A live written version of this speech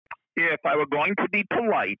If I were going to be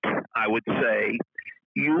polite, I would say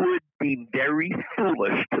you would be very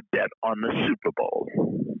foolish to bet on the Super Bowl.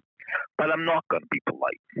 But I'm not going to be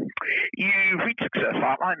polite. You've reached Success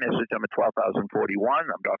Hotline, message number 12,041.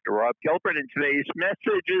 I'm Dr. Rob Gilbert, and today's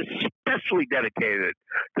message is specially dedicated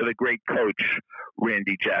to the great coach,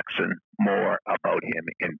 Randy Jackson. More about him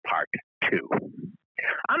in part 2.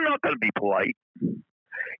 I'm not going to be polite.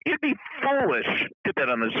 You'd be foolish to bet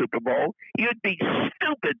on the Super Bowl. You'd be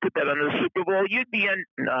stupid to bet on the Super Bowl.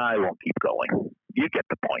 No, I won't keep going. You get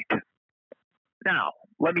the point. Now,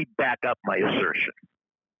 let me back up my assertion.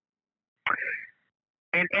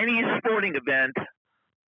 In any sporting event,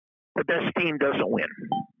 the best team doesn't win.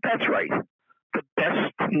 That's right. The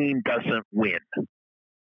best team doesn't win.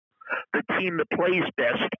 The team that plays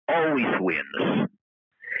best always wins.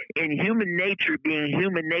 In human nature, being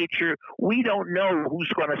human nature, we don't know who's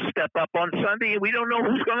going to step up on Sunday, and we don't know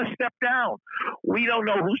who's going to step down. We don't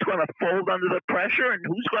know who's going to fold under the pressure and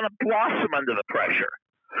who's going to blossom under the pressure.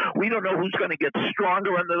 We don't know who's going to get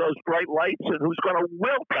stronger under those bright lights and who's going to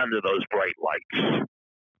wilt under those bright lights.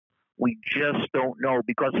 We just don't know,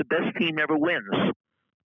 because the best team never wins.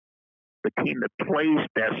 The team that plays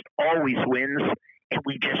best always wins, and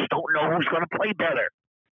we just don't know who's going to play better.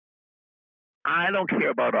 I don't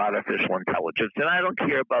care about artificial intelligence, and I don't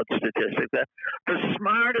care about statistics. The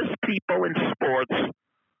smartest people in sports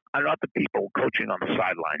are not the people coaching on the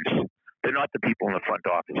sidelines. They're not the people in the front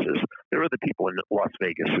offices. They're the people in Las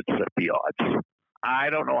Vegas that set the odds.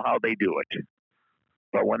 I don't know how they do it.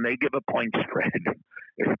 But when they give a point spread,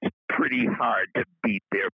 it's pretty hard to beat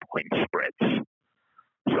their point spreads.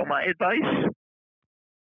 So my advice,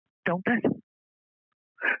 don't bet.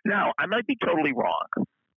 Now, I might be totally wrong.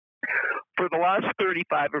 For the last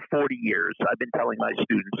 35 or 40 years, I've been telling my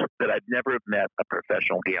students that I've never met a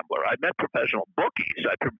professional gambler. I've met professional bookies.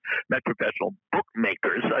 I've met professional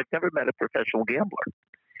bookmakers. I've never met a professional gambler.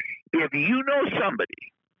 If you know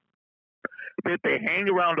somebody that they hang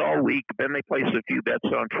around all week, then they place a few bets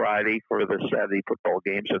on Friday for the Saturday football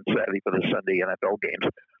games and Saturday for the Sunday NFL games,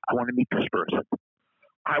 I want to meet this person.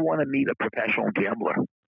 I want to meet a professional gambler.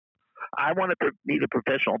 I want to meet a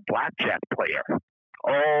professional blackjack player.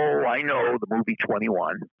 Oh, I know the movie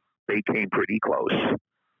 21. They came pretty close.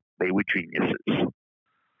 They were geniuses.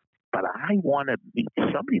 But I want to meet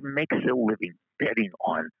somebody who makes a living betting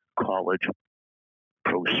on college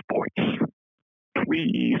pro sports.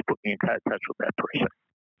 Please put me in touch with that person.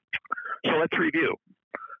 So let's review.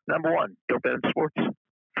 Number 1, don't bet on sports.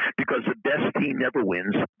 Because the best team never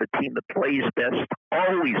wins. The team that plays best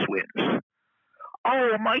always wins.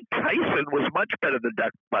 Oh, Mike Tyson was much better than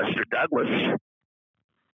Buster Douglas.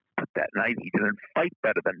 But that night he didn't fight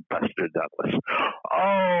better than Buster Douglas.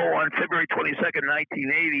 Oh, on February 22nd,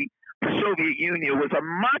 1980, the Soviet Union was a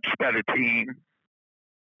much better team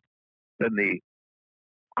than the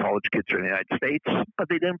college kids in the United States, but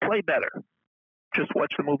they didn't play better. Just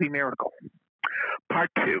watch the movie Miracle.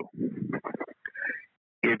 Part 2.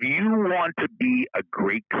 If you want to be a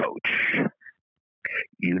great coach,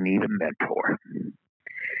 you need a mentor.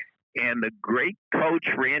 And the great coach,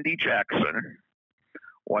 Randy Jackson,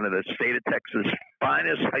 one of the state of Texas'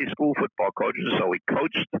 finest high school football coaches. So he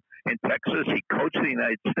coached in Texas, he coached in the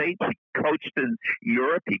United States, he coached in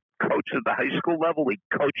Europe, he coached at the high school level, he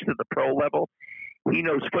coached at the pro level. He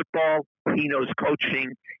knows football, he knows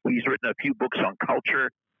coaching, he's written a few books on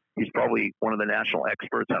culture. He's probably one of the national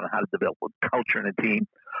experts on how to develop culture in a team.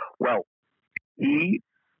 Well, he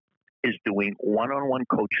is doing one-on-one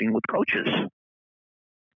coaching with coaches.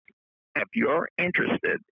 If you're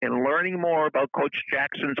interested in learning more about Coach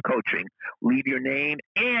Jackson's coaching, leave your name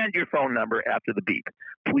and your phone number after the beep.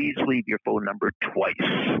 Please leave your phone number twice.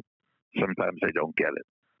 Sometimes I don't get it.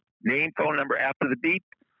 Name, phone number after the beep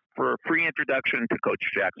for a free introduction to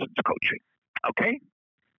Coach Jackson's coaching. Okay?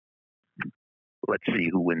 Let's see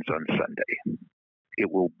who wins on Sunday.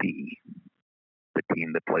 It will be the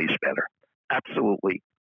team that plays better. Absolutely,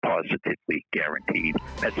 positively guaranteed.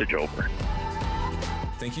 Message over.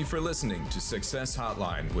 Thank you for listening to Success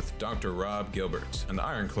Hotline with Dr. Rob Gilbert, an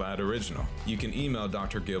Ironclad original. You can email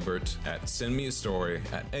Dr. Gilbert at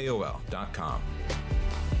sendmeastory@aol.com.